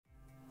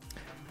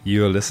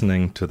You are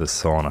listening to the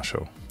Sauna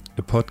Show,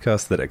 a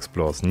podcast that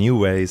explores new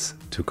ways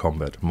to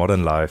combat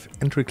modern life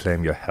and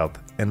reclaim your health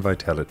and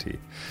vitality.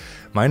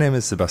 My name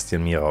is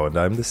Sebastian Mirau and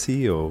I'm the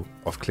CEO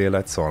of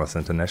Clearlight Saunas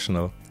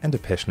International and a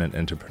passionate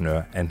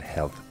entrepreneur and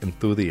health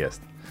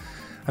enthusiast.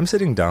 I'm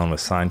sitting down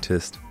with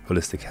scientists,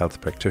 holistic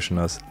health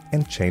practitioners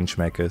and change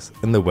makers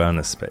in the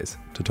wellness space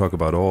to talk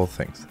about all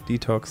things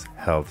detox,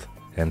 health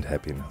and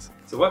happiness.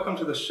 So welcome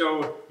to the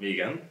show,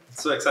 Megan.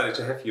 So excited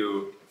to have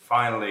you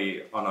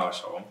finally on our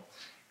show.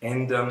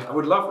 And I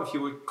would love if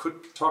you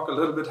could talk a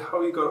little bit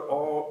how you got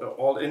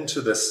all into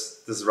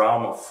this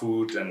realm of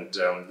food and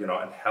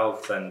and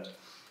health, and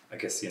I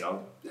guess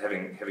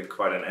having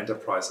quite an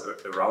enterprise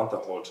around the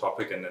whole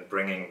topic, and then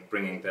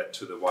bringing that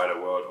to the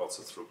wider world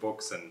also through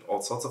books and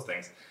all sorts of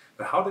things.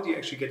 But how did you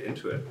actually get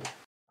into it?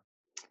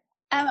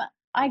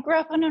 I grew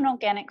up on an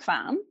organic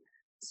farm,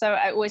 so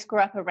I always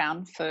grew up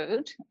around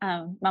food.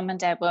 Mum and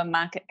Dad were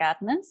market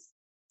gardeners.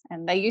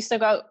 And they used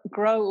to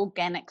grow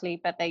organically,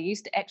 but they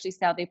used to actually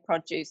sell their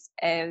produce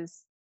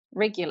as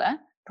regular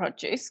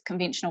produce,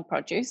 conventional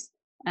produce,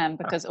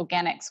 because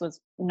organics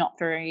was not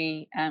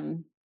very,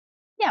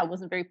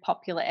 wasn't very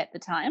popular at the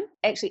time.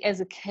 Actually, as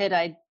a kid,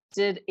 I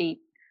did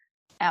eat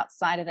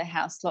outside of the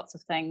house lots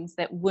of things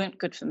that weren't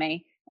good for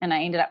me, and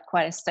I ended up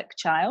quite a sick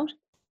child.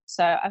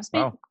 So I've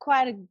spent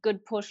quite a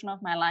good portion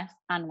of my life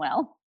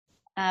unwell.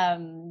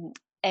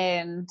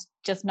 And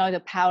just know the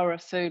power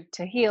of food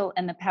to heal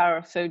and the power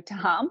of food to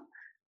harm.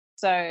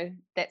 So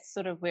that's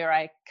sort of where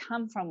I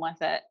come from with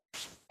it.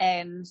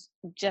 And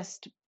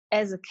just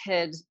as a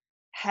kid,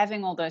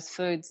 having all those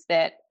foods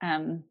that,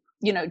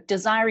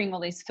 desiring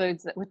all these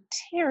foods that were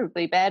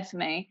terribly bad for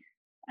me,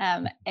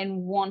 and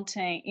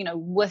wanting,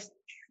 with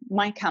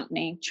my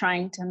company,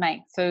 trying to make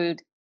food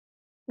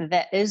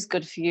that is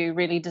good for you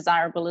really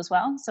desirable as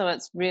well. So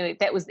it's really,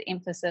 that was the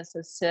emphasis,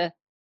 is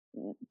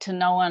to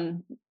no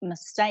one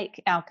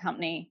mistake our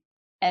company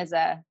as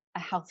a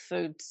health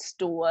food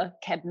store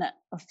cabinet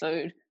of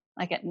food.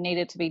 Like, it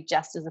needed to be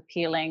just as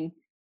appealing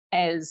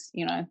as,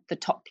 the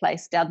top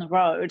place down the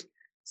road,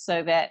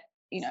 so that,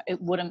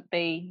 it wouldn't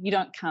be, you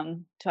don't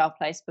come to our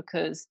place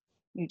because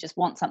you just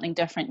want something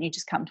different. You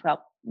just come to our,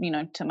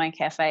 to my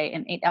cafe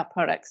and eat our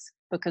products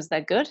because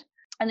they're good.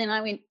 And then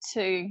I went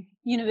to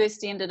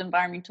university and did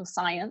environmental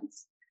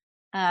science.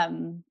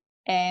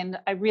 And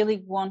I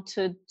really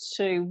wanted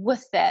to,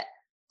 with that,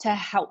 to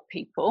help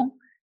people.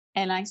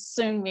 And I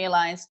soon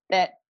realized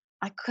that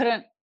I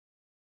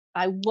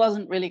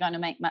wasn't really going to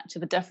make much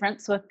of a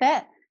difference with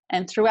that.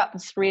 And throughout the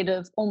thread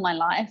of all my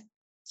life,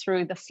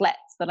 through the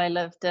flats that I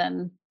lived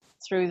in,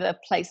 through the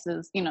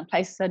places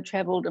I'd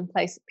traveled and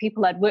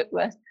people I'd worked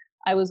with,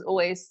 I was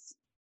always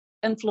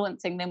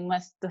influencing them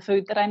with the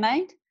food that I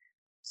made.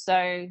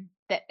 So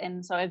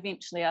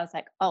eventually I was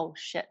like, oh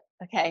shit,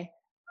 okay,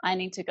 I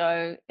need to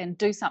go and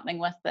do something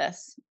with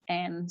this.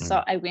 And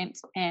so I went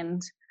and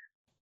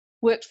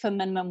worked for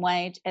minimum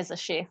wage as a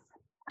chef.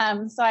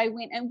 So I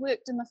went and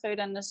worked in the food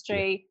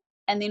industry,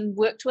 and then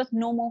worked with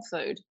normal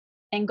food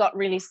and got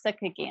really sick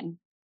again.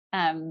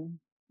 And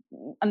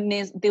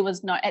there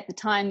was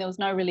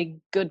no really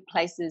good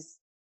places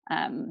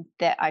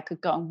that I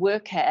could go and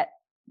work at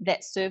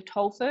that served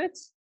whole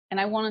foods. And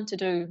I wanted to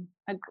do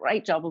a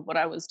great job of what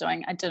I was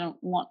doing. I didn't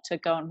want to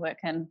go and work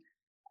in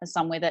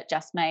somewhere that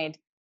just made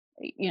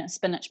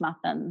spinach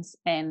muffins,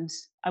 and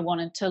I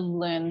wanted to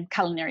learn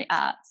culinary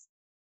arts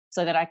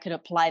so that I could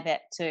apply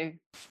that to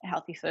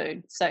healthy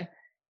food. So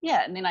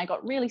and then I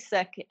got really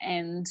sick,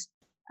 and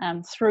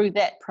through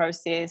that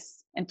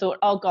process, and thought,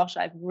 oh gosh,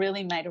 I've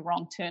really made a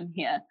wrong turn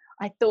here.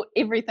 I thought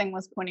everything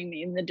was pointing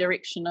me in the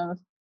direction of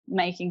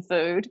making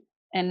food,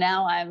 and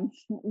now I'm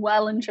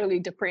well and truly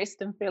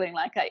depressed and feeling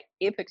like I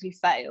epically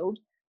failed.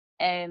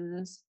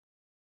 And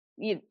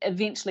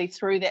eventually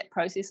through that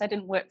process, I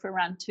didn't work for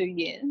around 2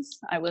 years.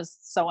 I was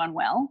so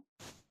unwell.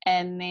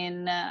 And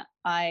then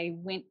I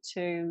went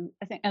to,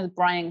 I think it was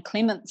Brian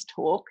Clement's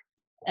talk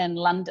in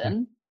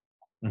London.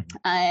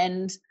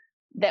 And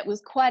that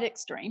was quite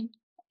extreme.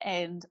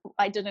 And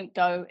I didn't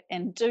go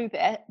and do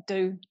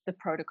the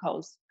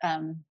protocols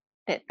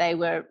that they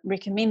were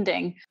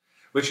recommending.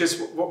 Which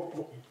is,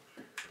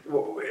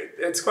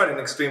 it's quite an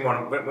extreme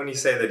one. When you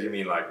say that, you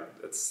mean like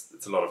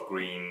it's a lot of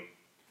green,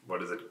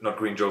 what is it? Not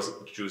green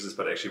juices,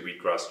 but actually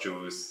wheatgrass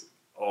juice,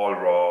 all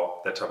raw,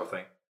 that type of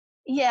thing.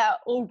 Yeah,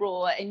 all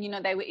raw.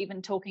 And, they were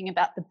even talking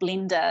about the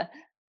blender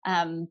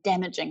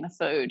damaging the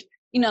food.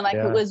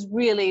 It was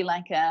really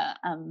like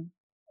an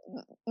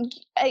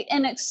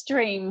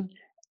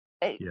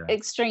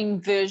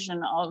extreme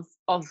version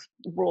of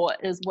raw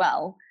as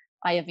well.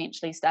 I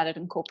eventually started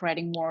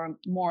incorporating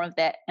more of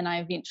that, and I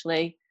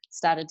eventually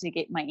started to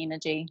get my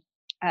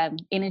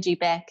energy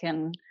back,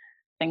 and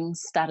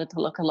things started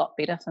to look a lot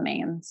better for me.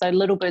 And so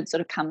Little Bird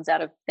sort of comes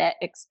out of that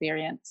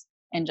experience,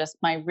 and just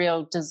my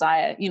real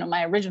desire,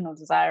 my original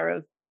desire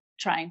of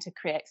trying to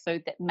create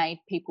food that made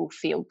people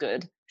feel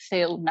good,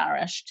 feel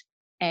nourished,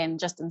 and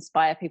just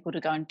inspire people to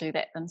go and do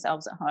that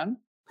themselves at home.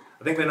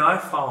 I think when I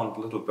found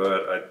Little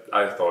Bird,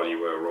 I thought you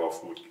were a raw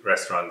food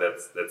restaurant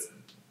that's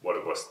what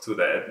it was to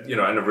that, you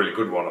know, and a really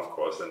good one, of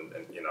course, and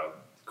you know,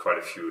 quite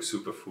a few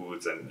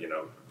superfoods and, you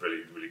know,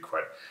 really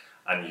quite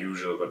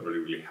unusual but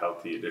really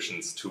healthy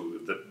additions to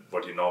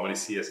what you normally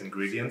see as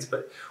ingredients.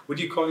 But would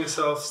you call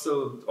yourself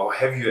still, or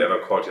have you ever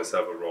called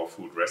yourself a raw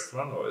food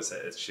restaurant, or is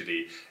it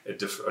actually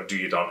or do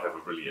you don't have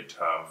a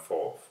term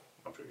for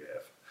what do you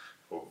have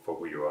for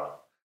who you are?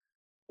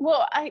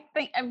 Well, I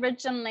think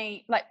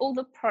originally, like all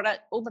the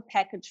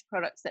packaged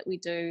products that we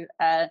do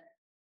are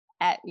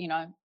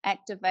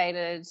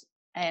activated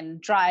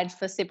and dried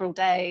for several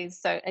days,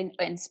 so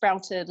and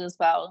sprouted as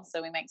well.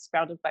 So we make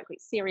sprouted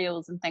buckwheat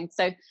cereals and things.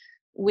 So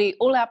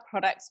all our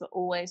products were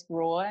always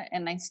raw,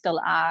 and they still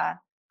are.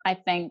 I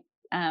think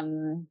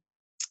the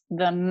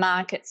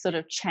market sort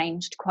of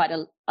changed quite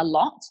a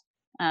lot.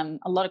 A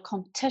lot of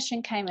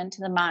competition came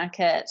into the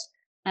market.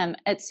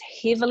 It's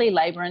heavily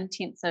labor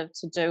intensive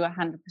to do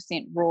 100%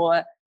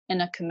 raw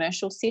in a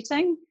commercial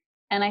setting.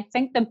 And I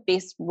think the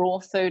best raw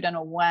food in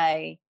a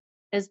way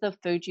is the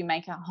food you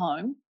make at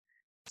home.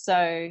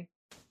 So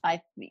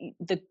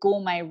the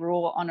gourmet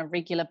raw on a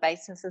regular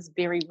basis is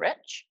very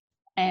rich.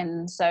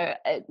 And so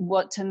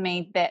to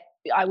me, that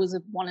I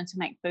wanted to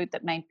make food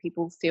that made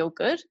people feel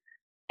good.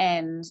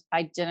 And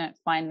I didn't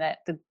find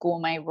that the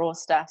gourmet raw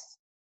stuff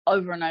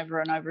over and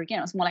over and over again,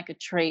 it was more like a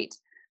treat.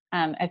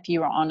 If you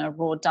were on a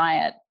raw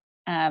diet,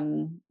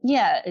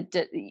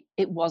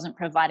 it wasn't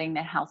providing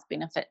the health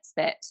benefits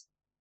that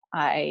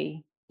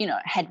I,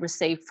 had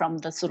received from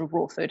the sort of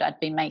raw food I'd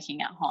been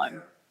making at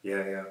home.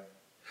 Yeah.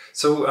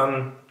 So,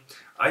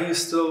 are you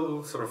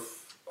still sort of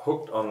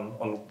hooked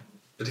on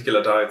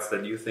particular diets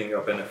that you think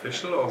are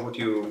beneficial, or would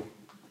you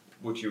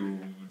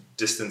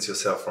distance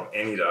yourself from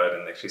any diet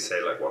and actually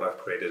say, like, what I've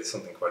created is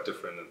something quite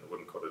different, and I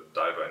wouldn't call it a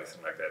diet or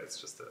anything like that? It's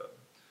just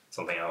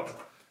something else.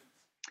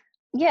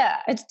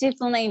 Yeah, it's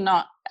definitely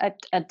not a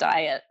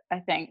diet, I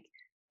think.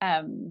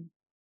 I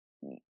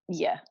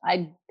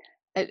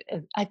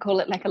call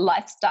it like a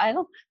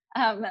lifestyle.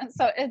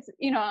 So it's,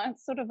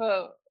 it's sort of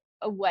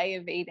a way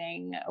of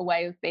eating, a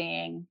way of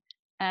being.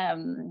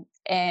 And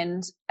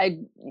I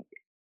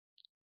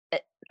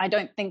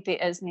don't think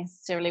there is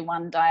necessarily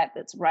one diet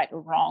that's right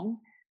or wrong.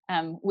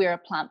 We're a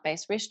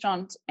plant-based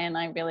restaurant, and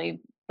I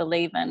really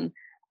believe in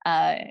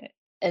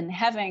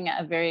having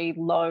a very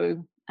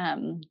low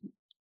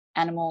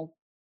animal,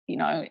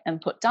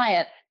 input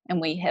diet,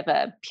 and we have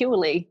a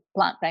purely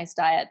plant-based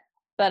diet.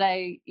 But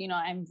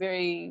I'm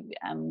very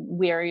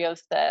wary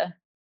of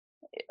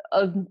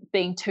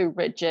being too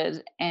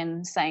rigid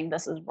and saying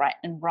this is right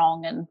and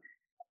wrong, and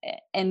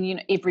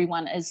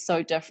everyone is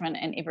so different,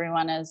 and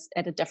everyone is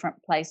at a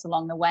different place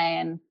along the way.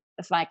 And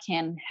if I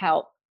can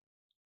help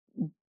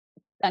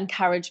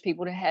encourage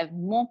people to have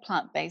more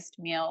plant-based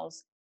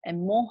meals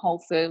and more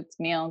whole foods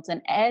meals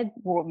and add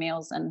raw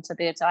meals into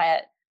their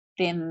diet,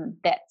 then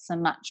that's a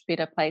much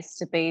better place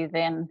to be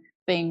than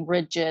being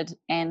rigid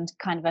and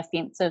kind of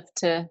offensive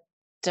to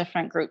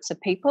different groups of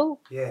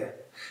people. Yeah.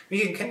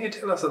 Can you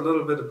tell us a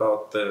little bit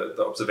about the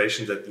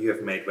observations that you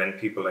have made when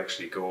people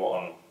actually go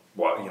on,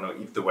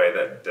 eat the way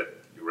that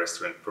your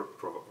restaurant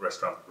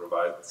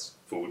provides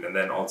food, and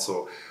then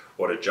also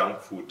what a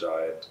junk food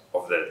diet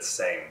of that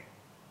same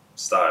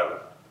style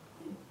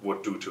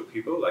would do to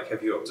people? Like,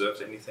 have you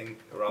observed anything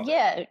around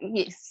that?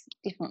 Yes,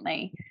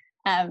 definitely.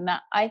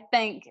 I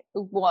think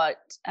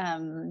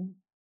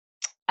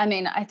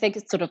I think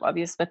it's sort of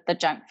obvious with the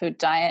junk food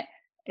diet,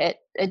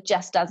 it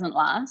just doesn't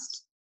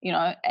last,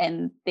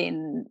 and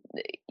then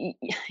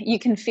you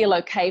can feel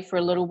okay for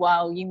a little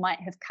while. You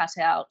might have cut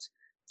out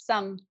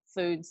some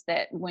foods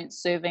that weren't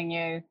serving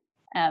you,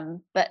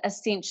 but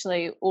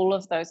essentially all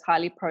of those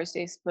highly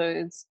processed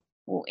foods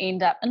will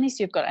end up, unless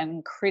you've got an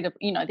incredible,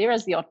 there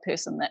is the odd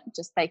person that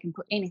just they can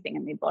put anything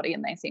in their body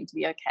and they seem to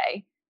be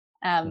okay.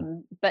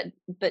 But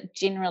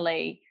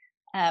generally,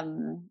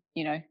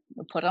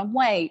 we'll put on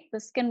weight, the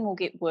skin will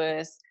get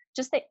worse,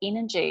 just the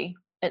energy.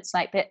 It's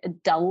like that,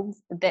 it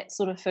dulls, that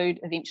sort of food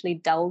eventually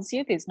dulls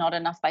you. There's not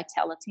enough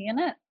vitality in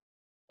it.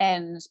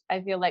 And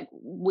I feel like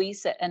we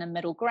sit in a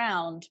middle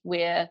ground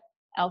where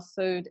our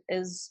food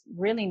is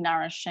really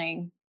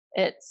nourishing.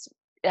 It's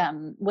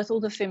with all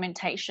the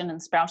fermentation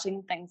and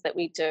sprouting things that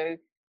we do,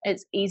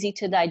 it's easy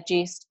to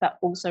digest, but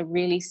also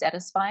really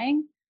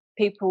satisfying.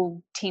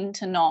 People tend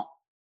to not,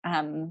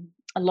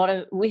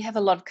 we have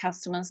a lot of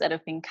customers that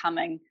have been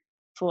coming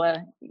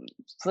for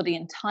the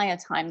entire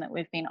time that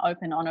we've been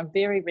open on a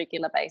very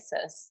regular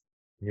basis.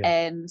 Yeah.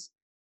 And,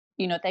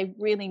 they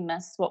really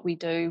miss what we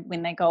do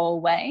when they go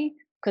away,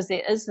 because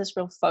there is this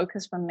real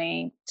focus from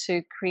me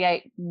to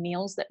create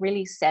meals that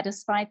really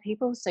satisfy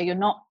people. So you're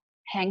not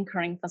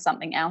hankering for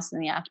something else in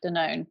the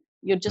afternoon.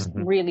 You're just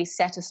really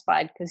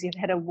satisfied because you've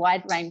had a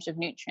wide range of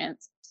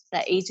nutrients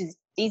that are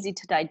easy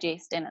to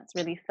digest, and it's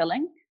really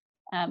filling.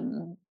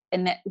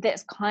 And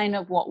that's kind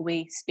of what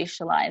we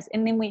specialize.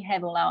 And then we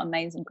have all our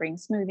amazing green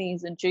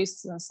smoothies and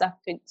juices and stuff,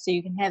 so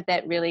you can have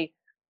that really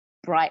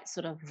bright,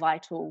 sort of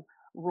vital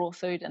raw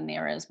food in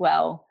there as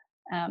well.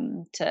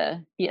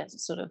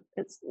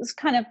 It's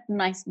kind of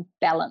nice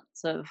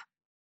balance of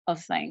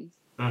things.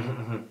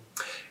 Mm-hmm.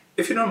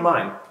 If you don't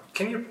mind,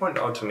 Can you point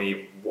out to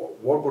me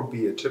what would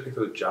be a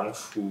typical junk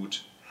food,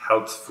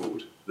 health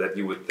food that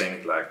you would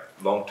think like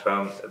long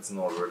term it's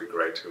not really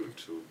great to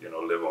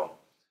live on?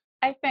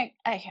 I think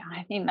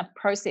I mean the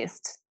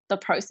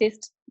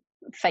processed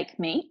fake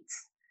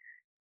meats,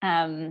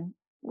 You're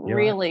right.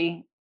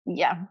 really,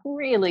 yeah,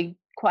 really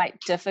quite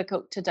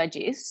difficult to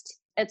digest.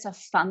 It's a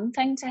fun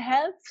thing to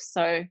have.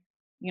 So,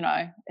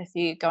 if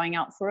you're going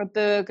out for a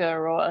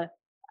burger or,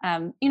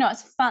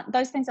 it's fun.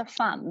 Those things are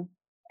fun.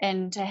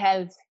 And to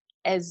have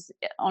as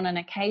on an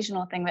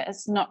occasional thing, that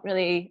it's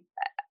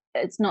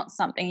not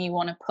something you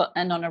want to put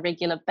in on a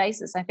regular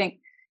basis. I think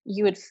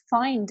you would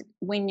find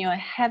when you're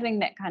having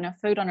that kind of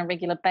food on a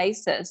regular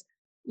basis,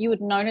 you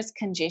would notice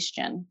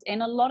congestion.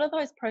 And a lot of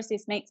those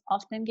processed meats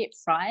often get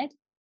fried.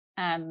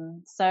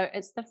 So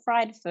it's the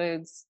fried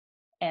foods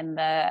and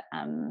the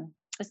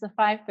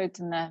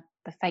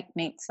fake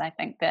meats. I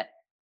think that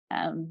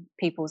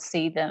people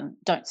see them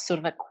don't sort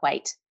of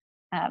equate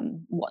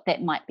what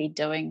that might be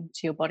doing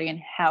to your body and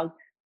how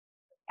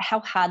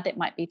hard that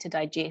might be to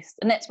digest.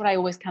 And that's what I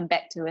always come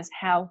back to is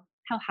how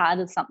hard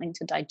is something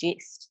to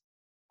digest?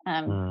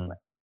 Um, Mm,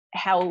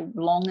 how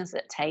long is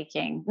it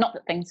taking? Not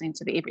that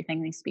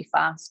everything needs to be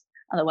fast,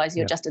 otherwise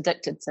you're yeah. just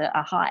addicted to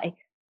a high.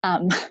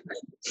 Um,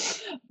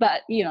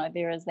 but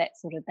there is that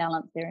sort of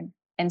balance there,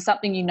 and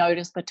something you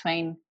notice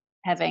between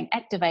having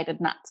activated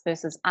nuts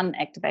versus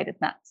unactivated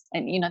nuts,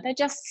 and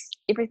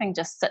everything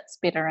just sits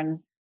better. And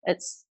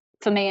it's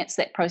for me, it's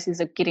that process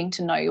of getting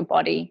to know your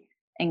body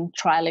and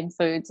trialing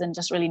foods and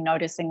just really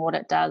noticing what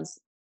it does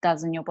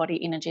in your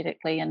body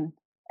energetically, and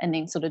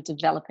then sort of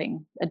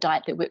developing a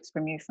diet that works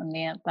for you from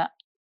there. But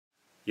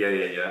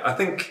Yeah. I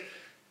think,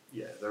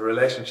 the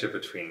relationship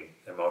between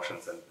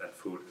emotions and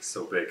food is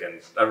so big.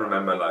 And I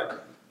remember like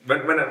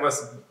when it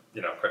was,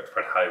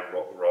 quite high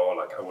raw,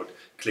 like I would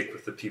click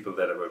with the people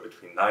that were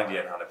between 90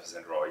 and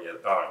 100% raw. Yeah,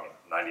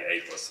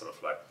 98 was sort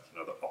of like,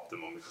 the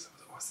optimum because it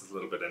was always a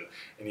little bit.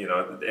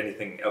 And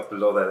anything else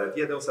below that,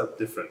 those are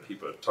different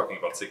people talking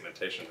about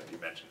segmentation that you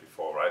mentioned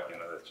before, right?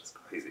 That's just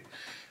crazy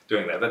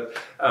doing that. But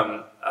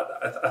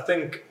I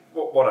think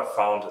what I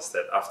found is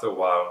that after a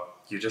while,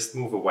 you just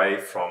move away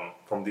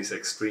from these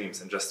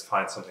extremes and just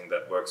find something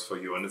that works for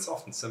you. And it's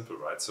often simple,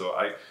 right? So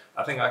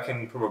I think I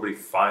can probably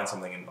find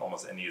something in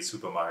almost any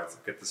supermarket,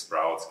 get the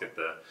sprouts,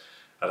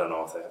 I don't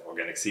know if they have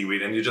organic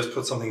seaweed, and you just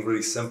put something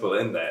really simple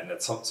in there and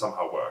it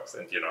somehow works.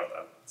 And,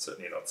 I'm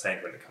certainly not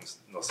saint when it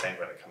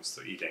comes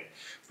to eating.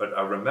 But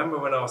I remember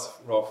when I was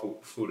raw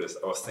foodist,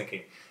 I was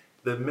thinking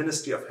the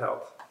Ministry of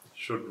Health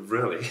should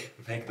really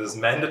make this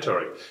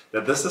mandatory,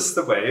 that this is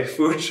the way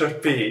food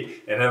should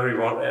be and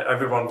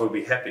everyone will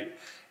be happy.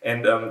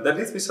 And that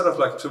leads me sort of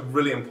like to a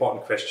really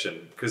important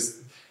question,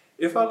 because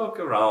if I look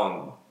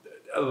around,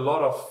 a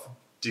lot of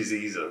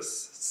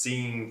diseases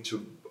seem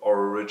to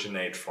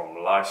originate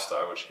from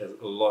lifestyle, which has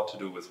a lot to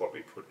do with what we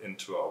put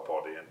into our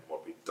body and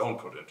what we don't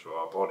put into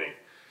our body.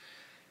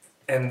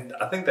 And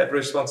I think that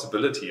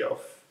responsibility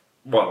of,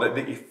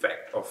 the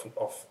effect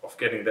of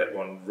getting that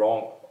one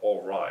wrong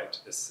or right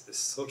is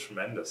so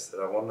tremendous that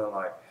I wonder,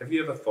 like, have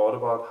you ever thought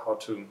about how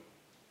to,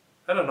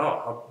 I don't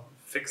know, how to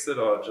fix it,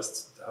 or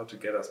just how to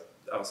get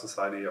our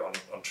society on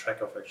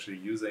track of actually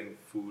using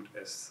food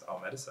as our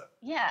medicine?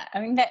 yeah, I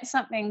mean, that's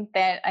something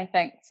that I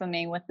think for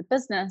me with the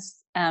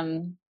business,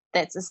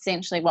 that's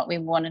essentially what we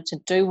wanted to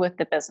do with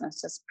the business,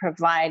 just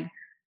provide,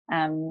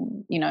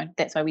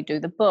 that's why we do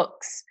the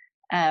books,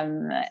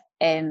 and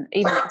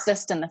even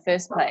exist in the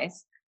first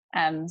place,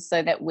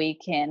 so that we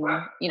can,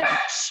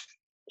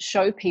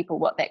 show people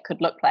what that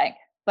could look like.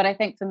 But I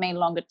think for me,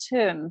 longer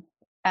term,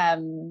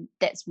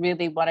 that's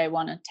really what I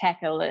want to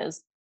tackle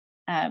is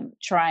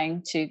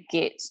trying to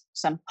get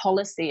some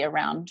policy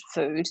around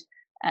food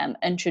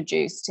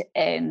introduced,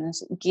 and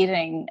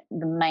getting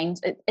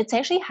it's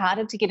actually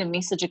harder to get a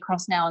message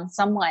across now in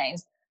some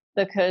ways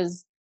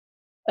because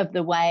of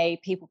the way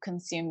people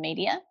consume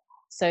media.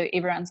 So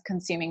everyone's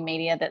consuming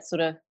media that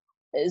sort of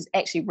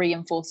actually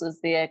reinforces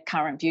their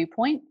current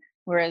viewpoint,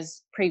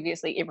 whereas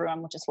previously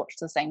everyone would just watch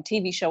the same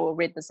TV show or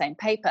read the same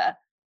paper.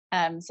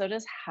 So it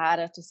is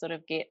harder to sort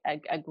of get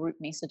a group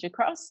message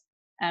across.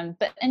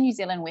 But in New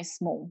Zealand, we're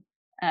small,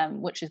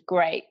 which is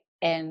great,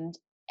 and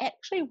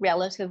actually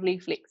relatively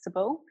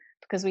flexible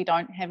because we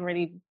don't have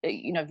really,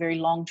 very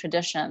long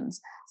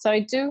traditions. So I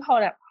do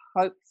hold up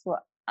hope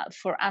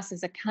for us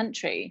as a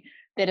country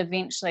that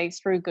eventually,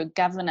 through good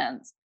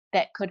governance,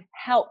 that could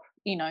help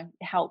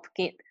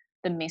get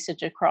the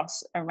message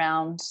across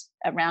around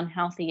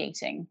healthy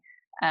eating,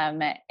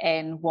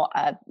 and what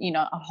a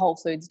whole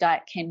foods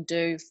diet can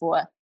do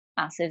for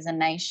us as a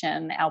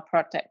nation, our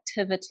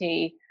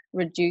productivity,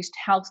 reduced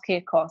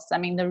healthcare costs. I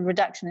mean, the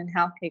reduction in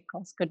healthcare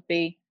costs could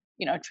be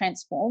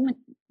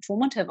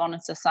transformative on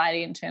a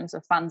society in terms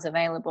of funds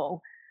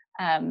available,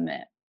 and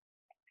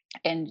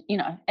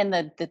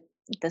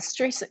the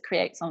stress it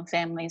creates on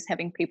families,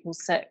 having people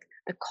sick,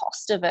 the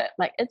cost of it,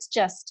 like it's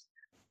just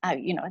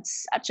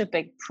it's such a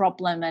big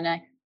problem. And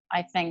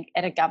I think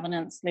at a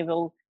governance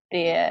level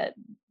there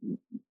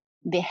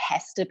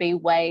has to be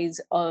ways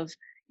of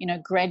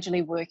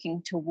gradually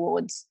working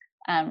towards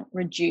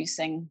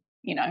reducing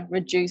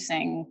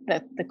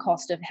the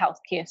cost of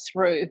healthcare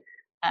through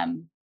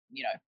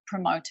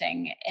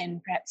promoting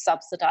and perhaps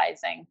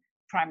subsidizing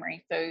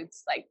primary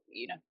foods like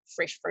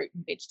fresh fruit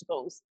and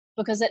vegetables,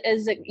 because it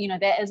is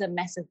that is a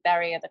massive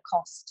barrier. The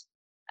cost,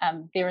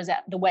 there is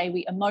the way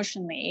we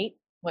emotionally eat,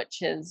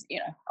 which is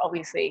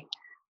obviously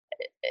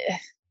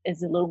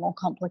is a little more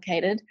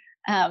complicated,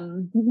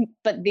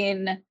 but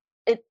then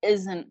it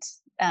isn't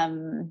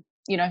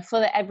for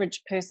the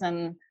average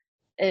person.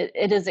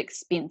 It is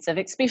expensive,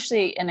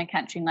 especially in a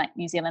country like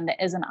New Zealand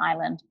that is an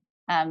island.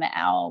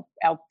 Our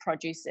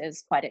produce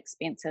is quite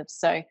expensive,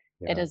 so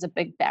it is a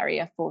big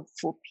barrier for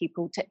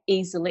people to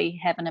easily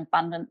have an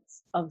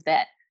abundance of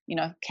that.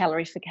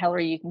 Calorie for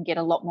calorie, you can get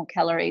a lot more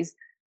calories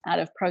out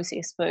of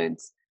processed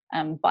foods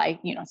by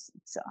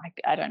so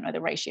I don't know the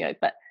ratio,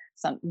 but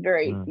some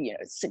very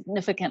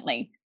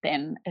significantly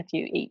than if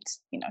you eat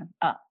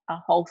a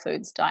whole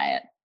foods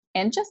diet.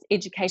 And just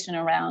education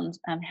around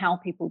how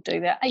people do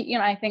that.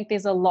 I think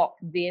there's a lot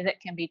there that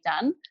can be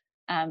done,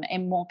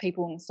 and more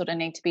people sort of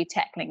need to be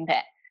tackling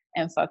that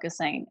and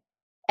focusing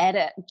at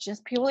it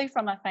just purely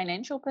from a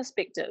financial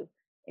perspective.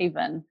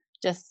 Even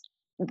just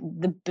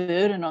the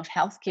burden of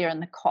healthcare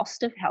and the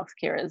cost of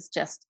healthcare is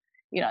just,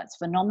 it's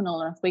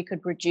phenomenal. And if we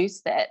could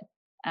reduce that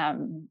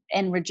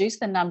and reduce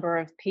the number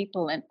of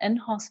people in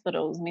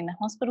hospitals. I mean, the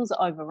hospitals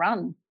are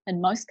overrun in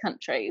most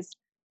countries,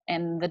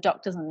 and the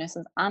doctors and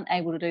nurses aren't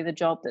able to do the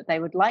job that they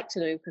would like to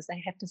do because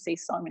they have to see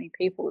so many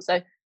people.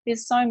 So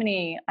there's so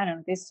many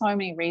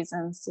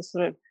reasons to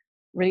sort of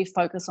really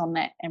focus on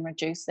that and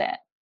reduce that.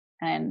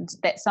 And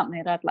that's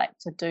something that I'd like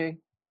to do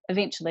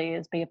eventually,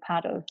 is be a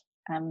part of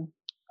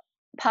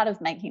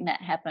making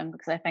that happen,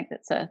 because I think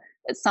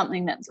it's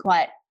something that's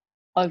quite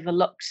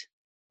overlooked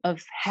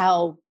of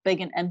how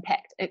big an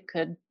impact it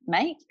could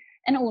make,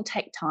 and it will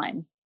take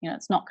time.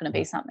 It's not going to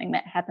be something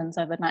that happens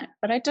overnight.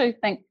 But I do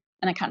think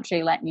in a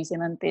country like New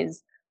Zealand,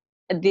 there's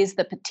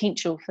the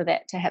potential for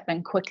that to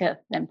happen quicker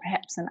than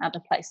perhaps in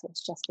other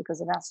places, just because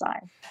of our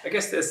size. I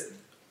guess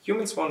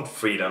humans want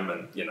freedom,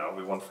 and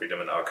we want freedom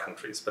in our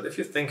countries. But if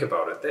you think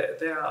about it,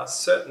 there are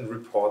certain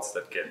reports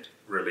that get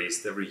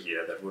released every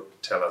year that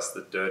would tell us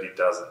the dirty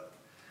dozen.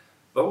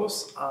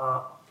 Those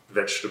are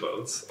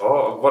vegetables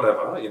or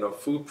whatever,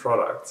 food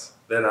products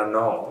that are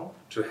known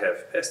to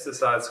have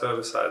pesticides,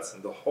 herbicides,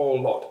 and the whole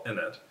lot in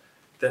it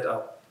that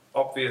are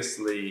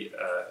obviously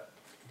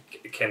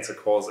cancer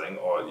causing,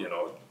 or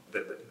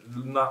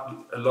not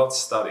a lot of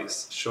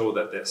studies show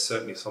that there's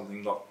certainly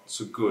something not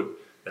so good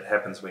that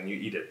happens when you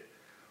eat it.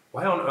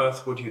 Why on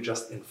earth would you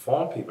just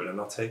inform people and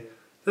not say,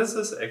 this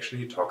is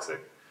actually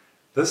toxic,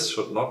 this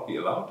should not be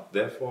allowed,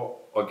 therefore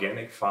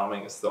organic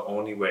farming is the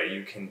only way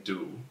you can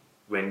do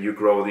when you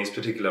grow these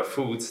particular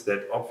foods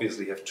that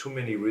obviously have too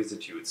many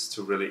residues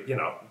to really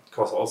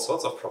cause all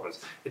sorts of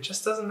problems? It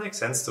just doesn't make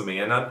sense to me.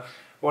 And I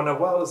wonder,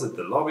 well, is it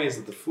the lobby, is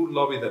it the food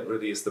lobby that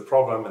really is the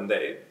problem, and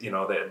they're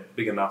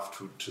big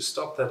enough to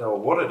stop that, or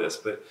what it is?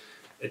 But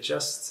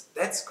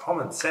that's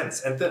common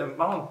sense. And the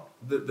amount,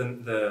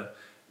 the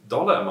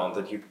dollar amount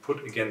that you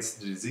put against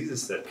the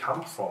diseases that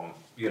come from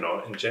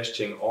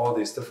ingesting all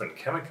these different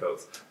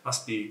chemicals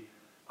must be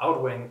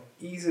outweighing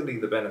easily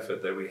the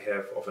benefit that we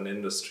have of an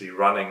industry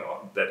running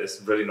on that is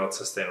really not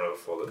sustainable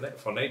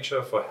for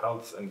nature, for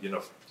health, and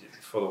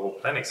for the whole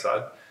planning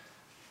side.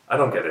 I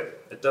don't get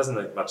it. It doesn't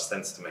make much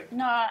sense to me.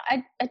 No,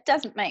 it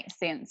doesn't make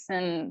sense.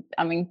 And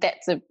I mean,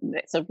 that's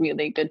a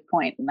really good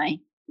point. And I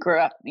grew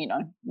up,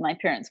 my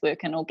parents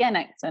work in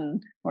organics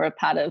and were a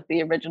part of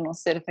the original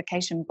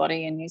certification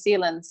body in New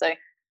Zealand. So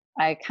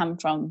I come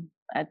from,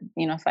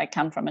 if I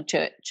come from a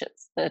church,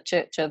 it's the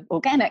Church of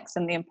Organics,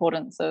 and the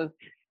importance of,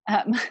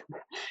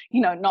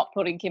 not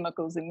putting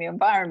chemicals in the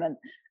environment,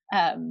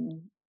 and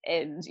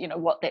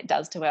what that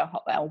does to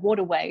our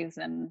waterways,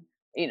 and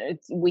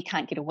we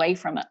can't get away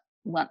from it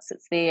once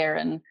it's there,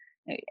 and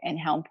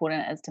how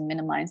important it is to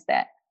minimize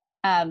that.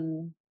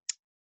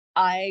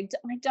 I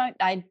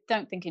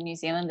don't think in New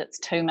Zealand it's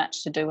too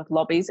much to do with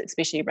lobbies,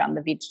 especially around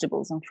the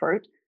vegetables and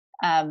fruit,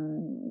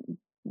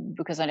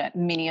 because I know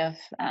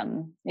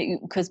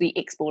because we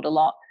export a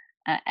lot,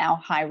 our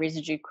high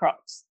residue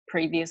crops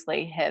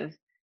previously have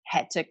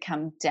had to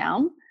come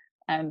down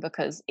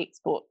because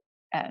for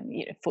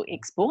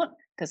export,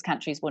 because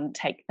countries wouldn't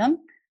take them.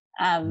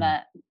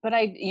 But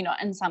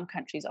in some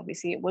countries,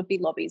 obviously, it would be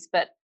lobbies.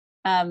 But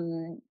I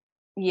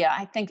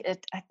think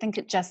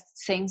it just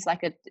seems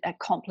like a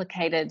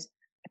complicated,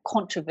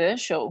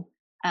 controversial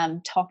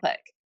topic,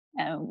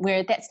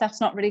 where that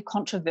stuff's not really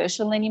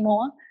controversial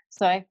anymore.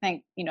 So I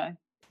think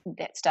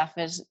that stuff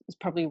is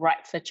probably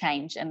ripe for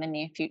change in the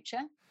near future.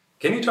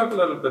 Can you talk a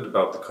little bit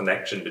about the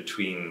connection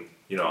between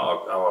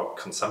our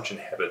consumption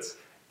habits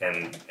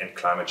and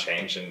climate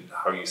change, and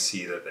how you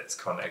see that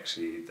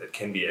that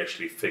can be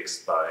actually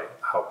fixed by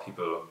how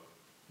people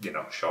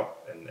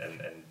shop and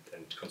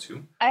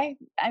consume? I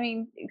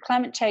mean,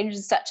 climate change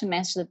is such a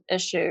massive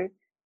issue,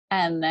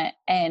 and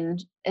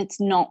it's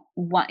not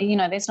one.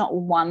 There's not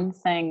one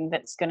thing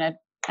that's going to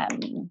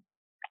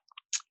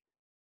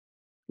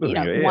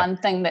one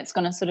thing that's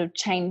going to sort of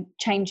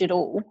change it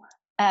all.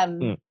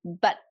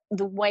 But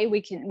the way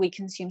we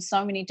consume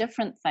so many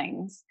different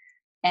things,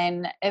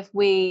 and if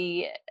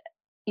we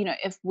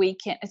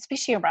can,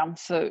 especially around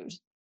food,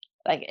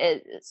 like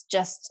it's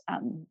just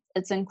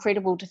it's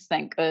incredible to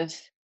think of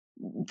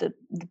the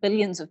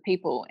billions of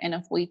people, and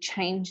if we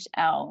changed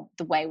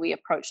the way we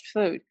approached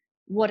food,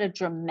 what a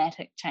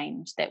dramatic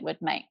change that would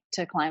make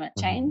to climate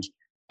change.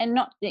 And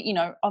not,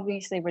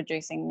 obviously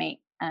reducing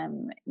meat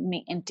and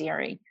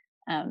dairy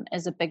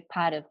is a big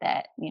part of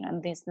that.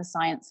 There's the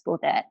science for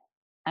that,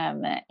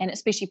 and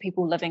especially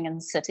people living in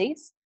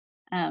cities.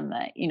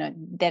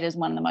 That is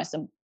one of the most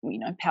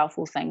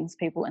powerful things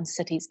people in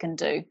cities can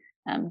do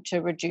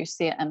to reduce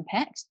their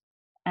impact.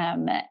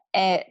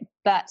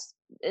 But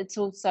it's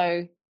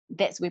also,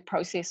 that's where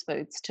processed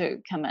foods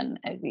too come in.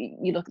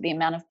 You look at the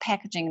amount of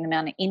packaging and the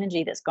amount of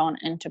energy that's gone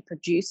into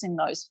producing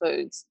those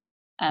foods,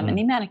 and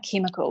the amount of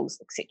chemicals,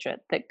 etc.,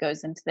 that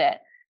goes into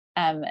that.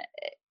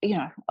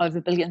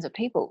 Over billions of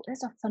people,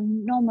 there's a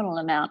phenomenal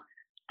amount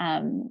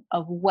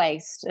of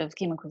waste of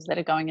chemicals that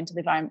are going into the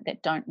environment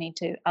that don't need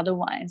to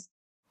otherwise.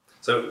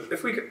 So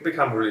if we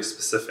become really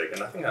specific,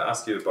 and I think I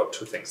asked you about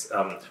two things.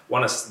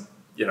 One is,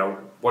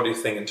 what do you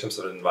think in terms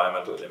of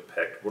environmental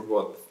impact?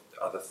 What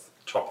are the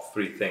top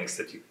three things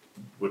that you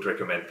would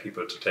recommend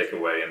people to take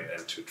away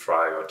and to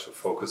try or to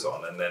focus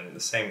on? And then the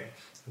same in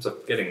terms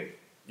of getting,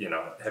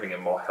 having a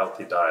more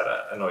healthy diet.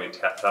 I know you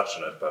touched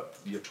on it, but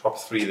your top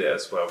three there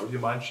as well. Would you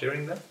mind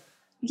sharing that?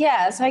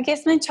 Yeah, so I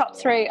guess my top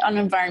three on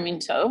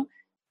environmental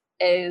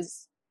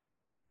is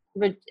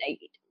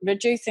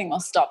reducing or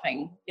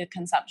stopping your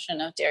consumption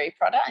of dairy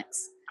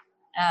products.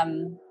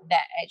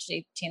 That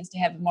actually tends to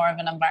have more of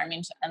an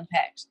environmental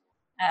impact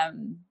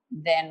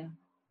than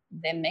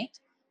meat.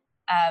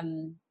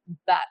 And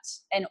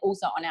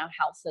also on our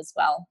health as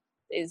well.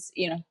 Is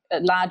a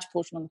large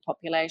portion of the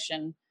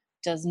population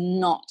does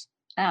not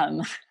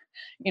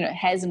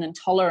has an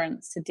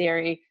intolerance to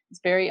dairy. It's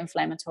very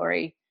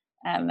inflammatory,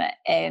 and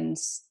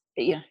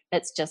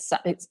it's just,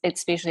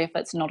 especially if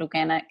it's not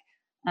organic.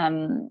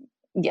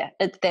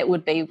 That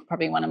would be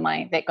probably one of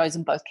that goes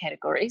in both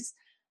categories.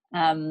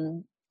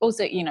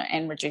 Also,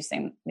 and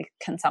reducing the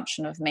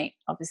consumption of meat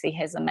obviously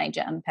has a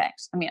major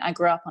impact. I mean, I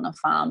grew up on a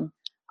farm.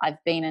 I've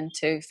been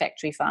into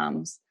factory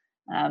farms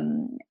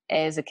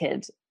as a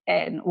kid,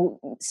 and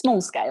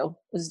small scale.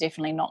 It was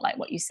definitely not like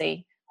what you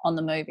see on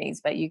the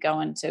movies, but you go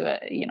into a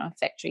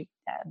factory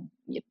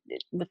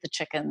with the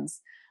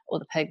chickens or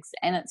the pigs,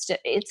 and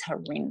it's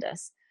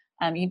horrendous.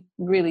 You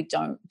really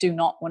do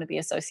not want to be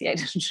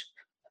associated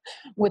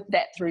with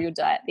that through your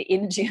diet. The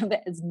energy of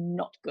that is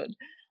not good.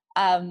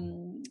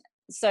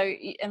 So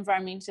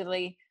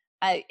environmentally,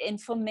 and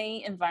for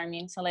me,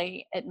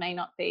 environmentally, it may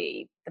not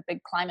be the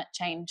big climate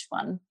change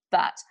one,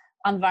 but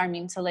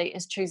environmentally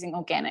is choosing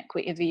organic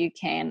wherever you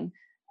can.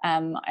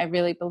 I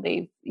really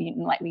believe,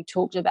 like we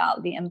talked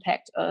about, the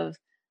impact of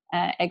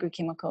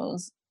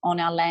agrochemicals on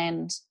our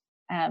land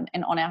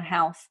and on our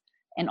health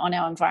and on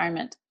our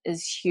environment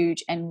is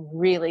huge, and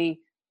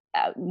really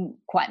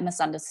quite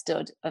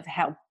misunderstood of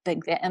how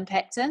big that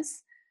impact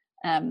is.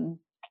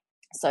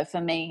 So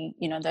for me,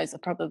 those are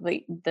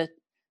probably the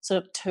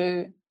sort of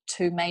two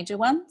major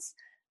ones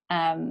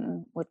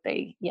would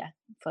be,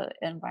 for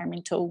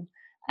environmental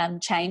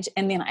change.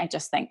 And then I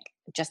just think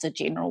just a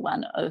general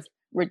one of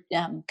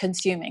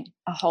consuming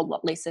a whole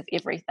lot less of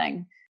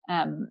everything,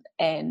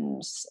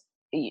 and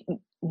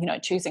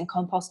choosing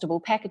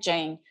compostable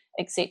packaging,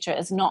 etc.,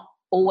 is not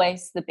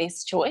always the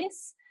best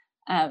choice,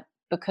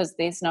 because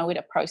there's nowhere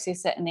to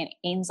process it, and then it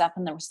ends up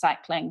in the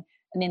recycling,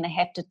 and then they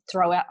have to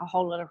throw out a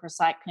whole lot of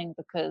recycling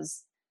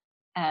because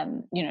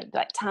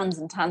like tons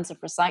and tons of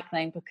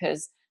recycling,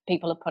 because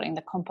people are putting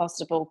the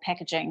compostable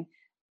packaging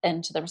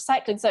into the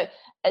recycling. So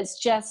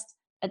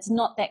it's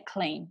not that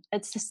clean.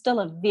 It's still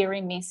a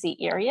very messy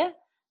area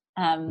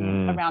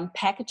around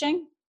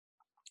packaging,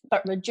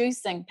 but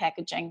reducing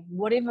packaging,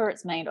 whatever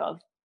it's made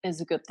of,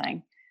 is a good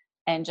thing,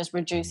 and just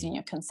reducing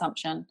your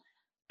consumption.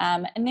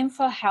 And then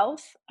for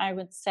health, I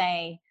would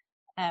say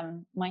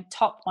my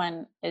top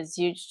one is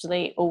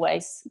usually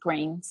always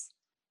greens.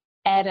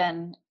 Add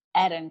in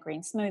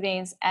green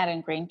smoothies, add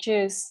in green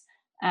juice,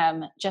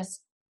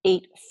 just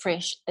eat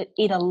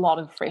a lot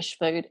of fresh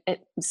food.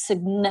 It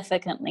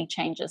significantly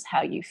changes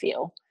how you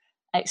feel,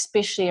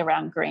 especially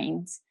around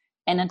greens,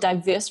 and a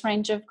diverse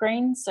range of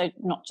greens. So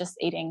not just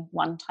eating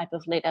one type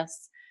of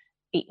lettuce,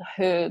 eat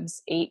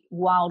herbs, eat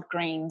wild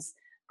greens,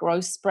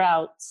 grow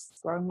sprouts,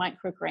 grow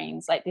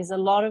microgreens. Like, there's a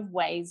lot of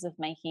ways of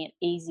making it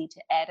easy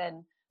to add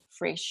in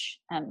fresh,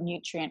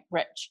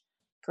 nutrient-rich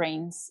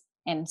greens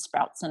and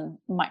sprouts and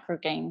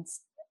microgreens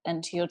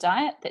into your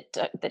diet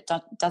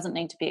that doesn't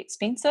need to be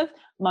expensive.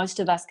 Most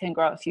of us can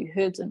grow a few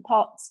herbs in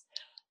pots.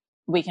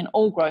 We can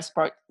all grow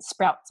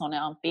sprouts on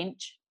our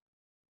bench.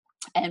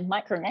 And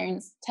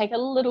microgreens take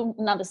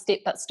another step,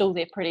 but still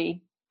they're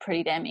pretty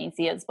damn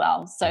easy as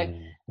well. So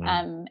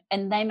and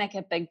they make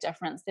a big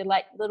difference. They're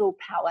like little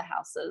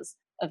powerhouses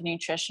of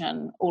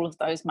nutrition, all of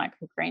those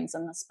microgreens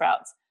and the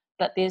sprouts.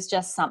 But there's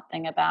just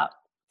something about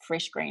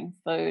fresh green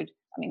food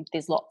I mean,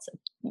 there's lots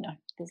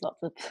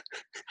of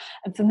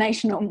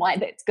information on why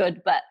that's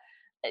good, but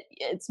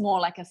it's more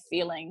like a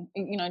feeling.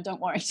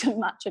 Don't worry too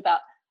much about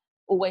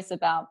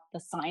the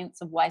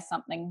science of why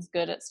something's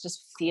good. It's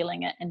just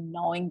feeling it and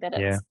knowing that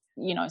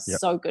it's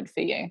so good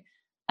for you.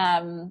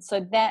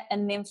 So that,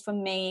 and then for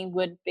me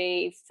would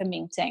be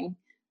fermenting.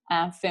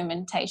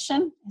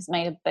 Fermentation has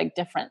made a big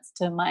difference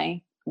to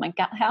my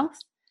gut health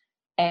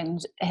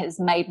and has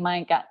made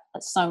my gut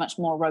so much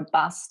more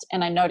robust.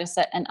 And I notice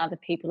it in other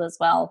people as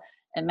well.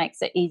 It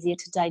makes it easier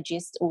to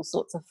digest all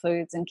sorts of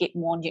foods and get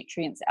more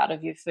nutrients out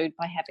of your food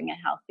by having a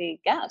healthy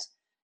gut.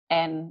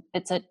 And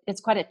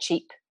it's quite a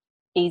cheap,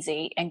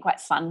 easy, and quite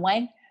fun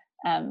way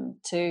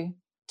to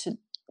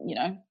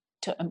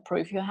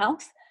improve your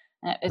health.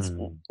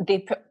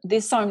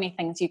 There's so many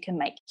things you can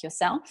make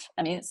yourself.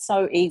 I mean, it's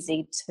so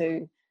easy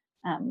to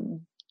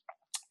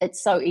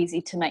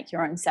make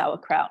your own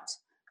sauerkraut.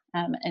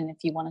 And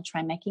if you want to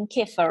try making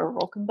kefir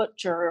or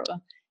kombucha or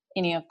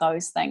any of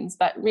those things,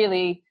 but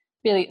really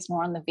it's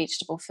more on the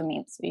vegetable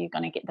ferments where you're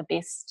going to get the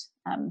best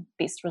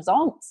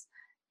results.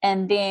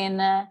 And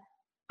then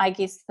I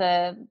guess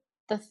the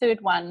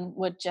third one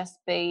would just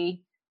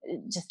be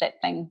just that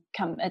thing.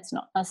 It's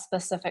not a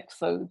specific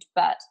food,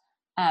 but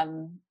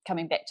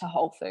coming back to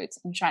whole foods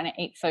and trying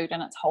to eat food in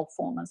its whole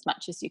form as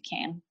much as you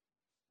can,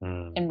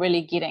 and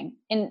really getting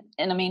in.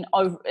 And I mean,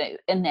 over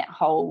in that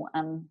whole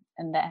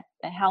in the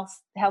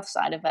health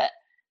side of it,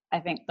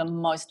 I think the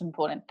most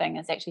important thing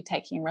is actually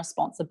taking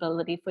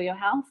responsibility for your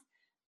health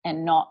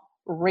and not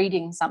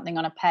reading something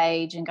on a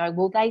page and go,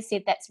 well, they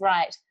said that's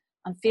right,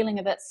 I'm feeling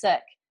a bit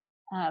sick.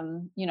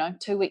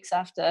 2 weeks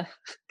after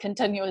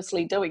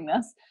continuously doing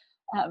this,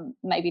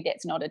 maybe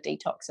that's not a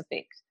detox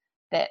effect.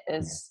 That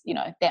is,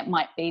 that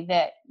might be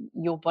that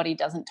your body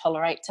doesn't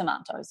tolerate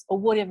tomatoes or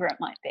whatever it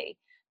might be.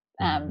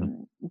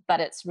 But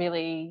it's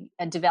really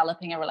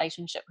developing a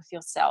relationship with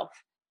yourself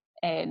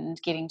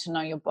and getting to know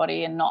your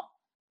body and not,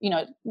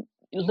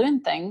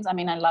 learn things. I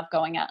mean, I love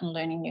going out and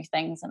learning new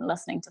things and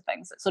listening to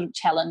things that sort of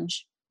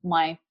challenge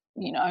my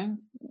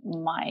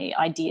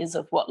ideas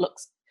of what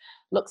looks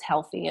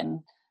healthy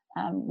and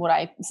what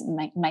I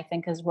may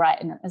think is right.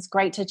 And it's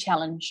great to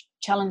challenge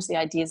the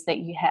ideas that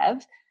you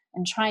have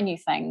and try new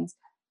things,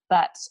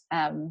 but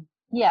own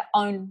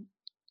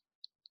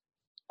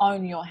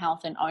your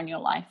health and own your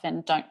life,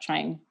 and don't try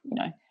and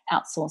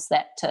outsource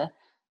that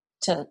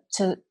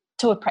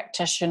to a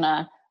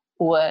practitioner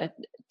or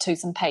to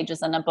some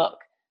pages in a book.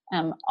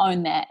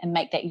 Own that and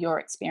make that your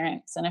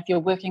experience. And if you're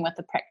working with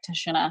a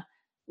practitioner,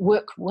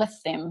 work with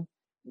them.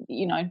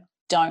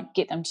 Don't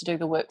get them to do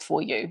the work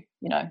for you.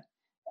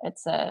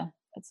 It's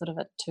sort of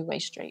a two-way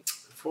street.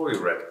 Before we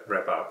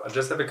wrap up, I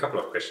just have a couple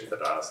of questions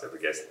that I ask every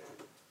guest.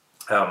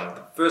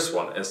 The first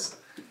one is,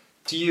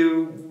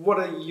 what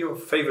are your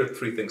favorite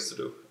 3 things to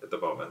do at the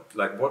moment?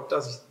 Like,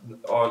 let's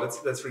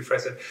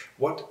rephrase it.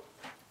 What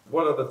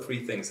are the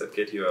 3 things that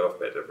get you out of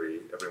bed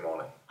every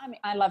morning? I mean,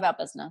 I love our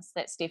business.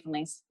 That's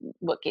definitely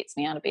what gets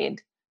me out of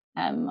bed.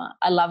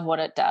 I love what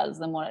it does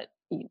and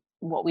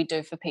what we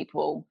do for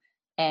people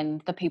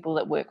and the people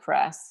that work for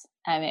us.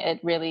 I mean, it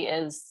really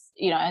is,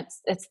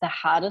 it's the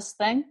hardest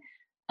thing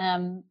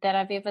that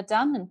I've ever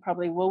done and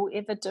probably will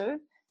ever do.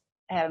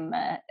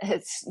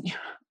 It's,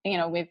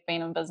 we've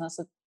been in business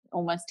for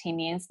almost 10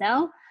 years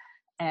now,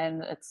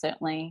 and it's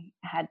certainly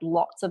had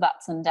lots of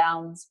ups and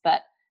downs,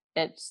 but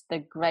it's the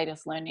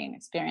greatest learning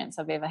experience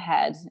I've ever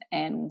had.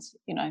 And,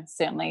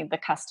 certainly the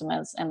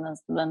customers and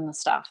the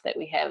staff that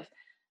we have,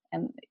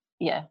 and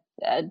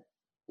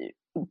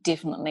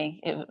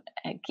definitely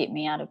get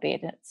me out of bed.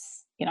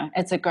 It's,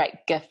 it's a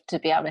great gift to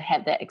be able to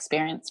have that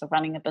experience of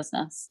running a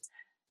business.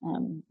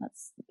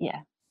 It's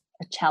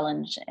a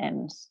challenge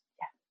and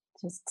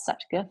just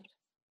such a gift.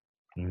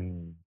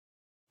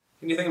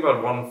 Can you think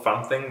about one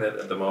fun thing that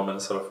at the moment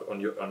is sort of on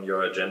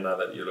your agenda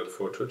that you look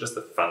forward to? Just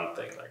a fun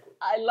thing, like.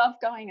 I love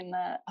going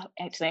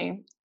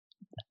actually,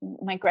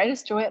 my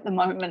greatest joy at the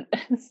moment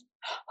is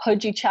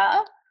hoju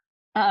cha.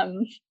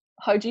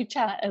 Hoju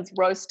cha is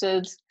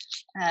roasted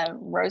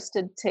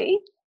tea.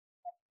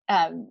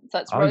 So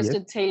it's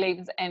roasted tea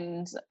leaves,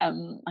 and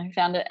I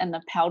found it in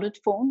the powdered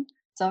form.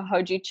 So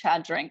hoju cha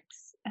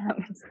drinks.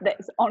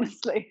 That's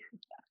honestly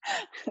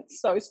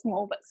so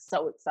small, but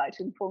so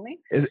exciting for me.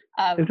 Is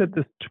it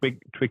this twig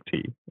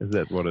tea? Is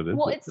that what it is?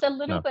 Well, it's a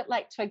little bit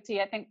like twig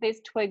tea. I think there's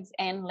twigs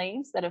and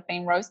leaves that have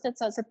been roasted,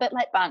 so it's a bit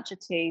like bancha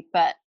tea,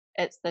 but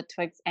it's the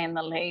twigs and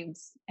the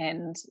leaves.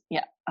 And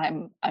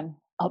I'm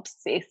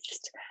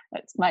obsessed.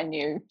 It's my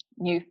new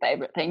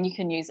favorite thing. You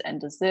can use it in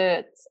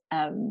desserts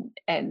and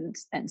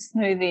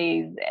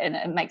smoothies, and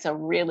it makes a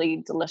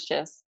really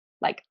delicious,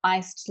 like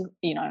iced,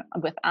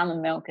 with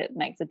almond milk. It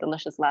makes a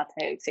delicious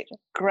latte, etc.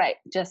 Great,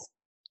 just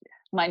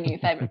my new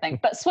favorite thing.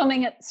 But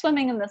swimming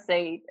in the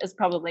sea is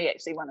probably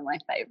actually one of my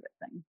favorite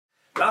things.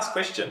 Last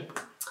question.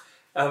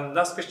 It's a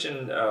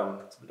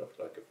bit of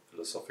like a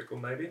philosophical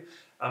maybe.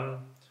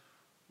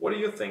 What do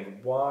you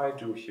think? Why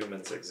do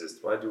humans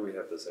exist? Why do we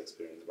have this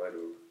experience? Why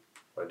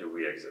do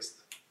we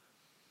exist?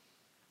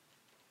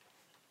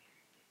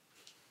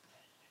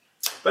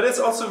 But it's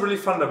also really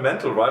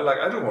fundamental, right? Like,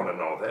 I do want to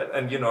know that.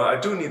 And, I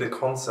do need a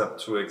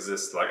concept to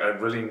exist. Like, I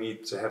really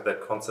need to have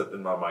that concept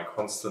in my mind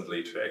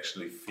constantly to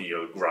actually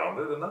feel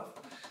grounded enough.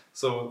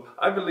 So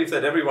I believe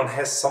that everyone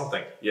has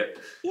something. Yeah.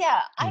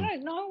 Yeah, I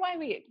don't know why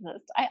we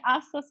exist. I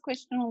ask this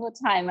question all the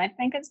time. I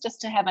think it's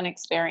just to have an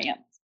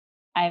experience.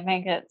 I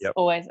think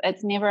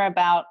it's never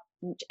about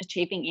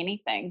achieving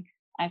anything.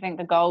 I think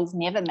the goals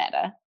never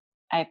matter.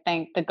 I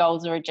think the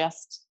goals are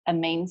just a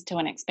means to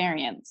an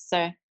experience.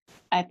 So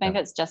I think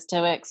it's just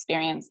to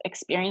experience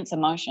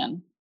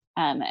emotion.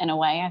 In a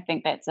way, I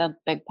think that's a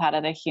big part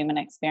of the human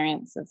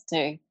experience, is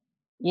to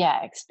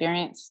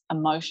experience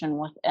emotion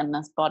within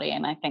this body.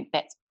 And I think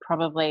that's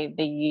probably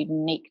the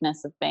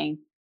uniqueness of being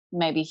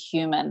maybe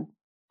human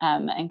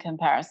in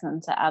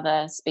comparison to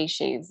other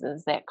species,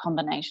 is that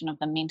combination of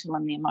the mental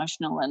and the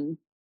emotional, and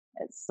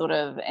it's sort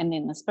of, and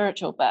then the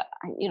spiritual. But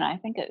I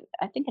think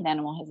an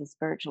animal has a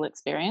spiritual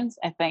experience.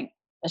 I think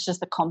it's just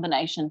the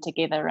combination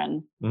together,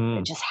 and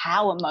just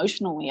how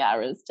emotional we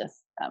are is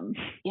just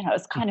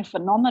it's kind of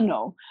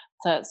phenomenal.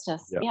 So it's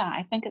just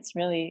I think it's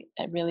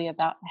really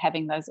about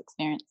having those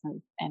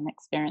experiences and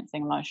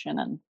experiencing emotion.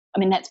 And I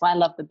mean, that's why I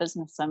love the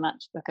business so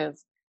much,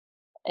 because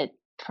it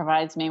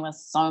provides me with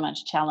so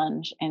much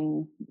challenge,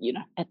 and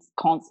it's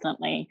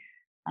constantly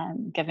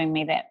giving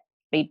me that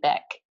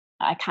feedback.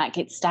 I can't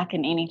get stuck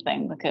in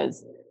anything,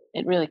 because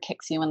it really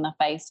kicks you in the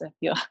face if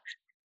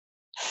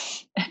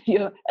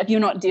you're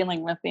not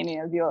dealing with any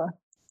of your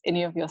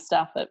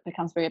stuff. It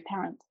becomes very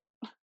apparent.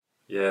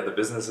 Yeah, the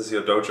business is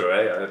your dojo,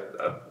 eh?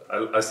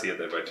 I see it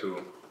that way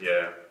too.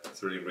 Yeah,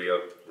 it's really real,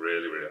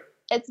 really real.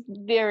 It's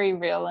very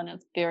real, and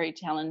it's very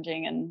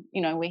challenging. And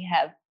we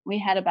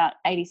had about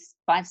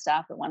 85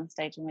 staff at one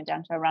stage, and we're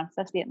down to around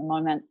 50 at the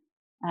moment.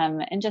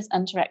 And just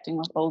interacting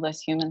with all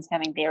those humans,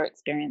 having their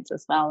experience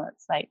as well.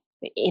 It's like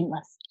the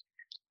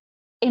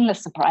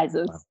endless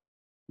surprises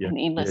and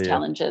endless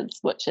challenges,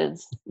 which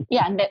is,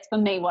 and that's for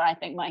me what I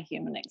think my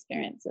human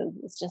experience is.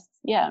 It's just,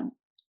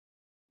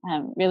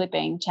 really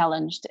being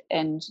challenged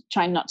and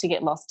trying not to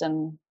get lost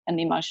in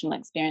the emotional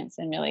experience,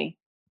 and really,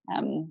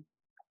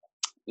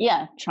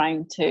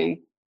 trying to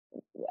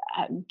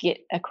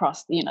get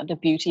across, the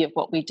beauty of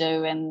what we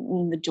do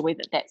and the joy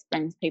that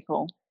brings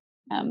people.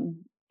 For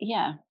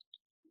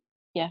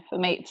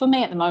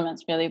me at the moment,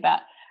 it's really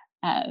about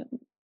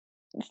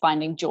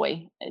finding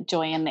joy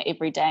in the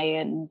everyday,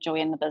 and joy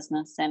in the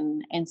business,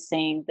 and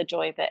seeing the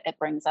joy that it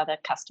brings other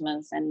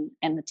customers and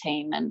the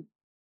team, and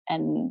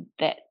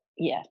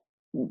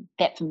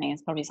that for me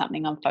is probably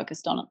something I'm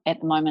focused on at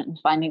the moment, and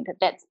finding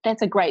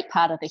that's a great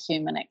part of the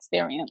human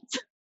experience.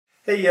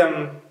 Hey,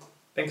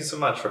 thank you so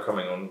much for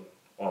coming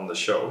on the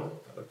show.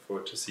 I look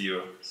forward to see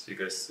you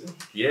guys soon.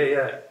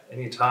 Yeah,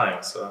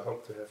 anytime. So I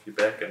hope to have you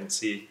back and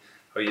see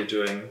how you're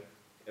doing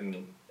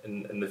in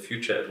the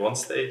future at one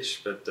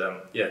stage. But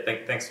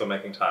thanks for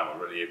making time. I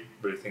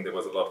really think there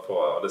was a lot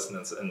for our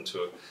listeners and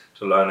to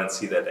learn and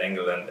see that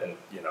angle, and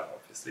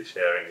obviously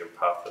sharing your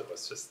path. It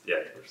was just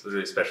it was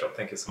really special.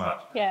 Thank you so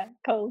much. Yeah,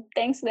 cool.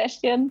 Thanks,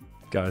 Sebastian.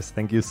 Guys,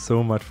 thank you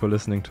so much for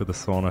listening to the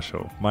Sauna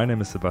Show. My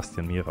name is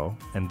Sebastian Mirau,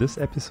 and this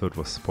episode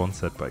was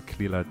sponsored by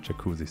Clearlight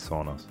Jacuzzi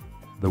Saunas,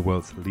 the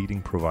world's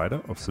leading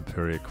provider of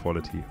superior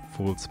quality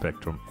full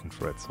spectrum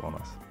infrared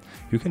saunas.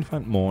 You can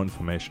find more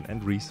information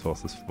and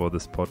resources for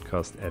this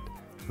podcast at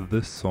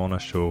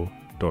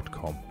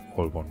thesaunashow.com,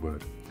 all one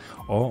word,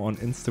 or on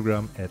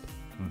Instagram at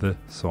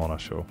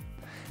thesaunashow.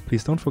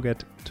 Please don't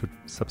forget to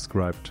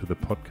subscribe to the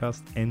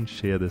podcast and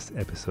share this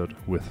episode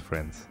with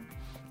friends.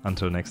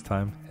 Until next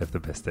time, have the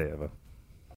best day ever.